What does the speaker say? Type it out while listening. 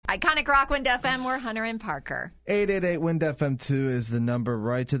Iconic Rock Wind FM, we're Hunter and Parker. 888-WIND-FM2 is the number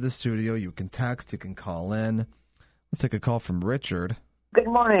right to the studio. You can text, you can call in. Let's take a call from Richard. Good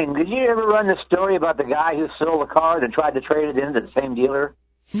morning. Did you ever run the story about the guy who sold a car and tried to trade it into the same dealer?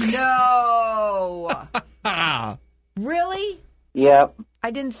 No. Really? Yep.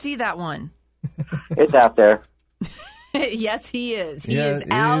 I didn't see that one. It's out there. Yes, he is. He Yeah, is he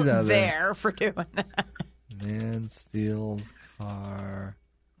is out out there for doing that. Man steals car.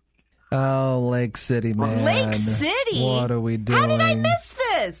 Oh, Lake City, man. Lake City? What are we doing? How did I miss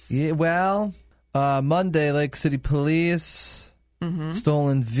this? Yeah, well, Monday, Lake City Police,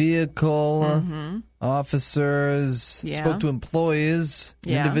 stolen vehicle, officers spoke to employees.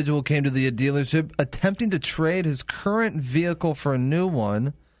 The individual came to the dealership attempting to trade his current vehicle for a new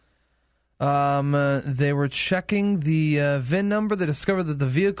one. They were checking the VIN number. They discovered that the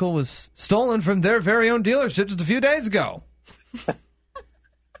vehicle was stolen from their very own dealership just a few days ago.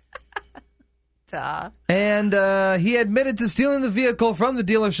 And he admitted to stealing the vehicle from the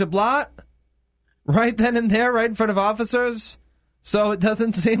dealership lot right then and there, right in front of officers. So it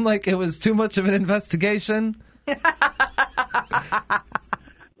doesn't seem like it was too much of an investigation.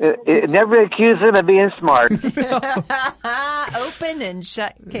 It never accused him of being smart. Open and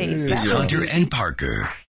shut case. It's Hunter and Parker.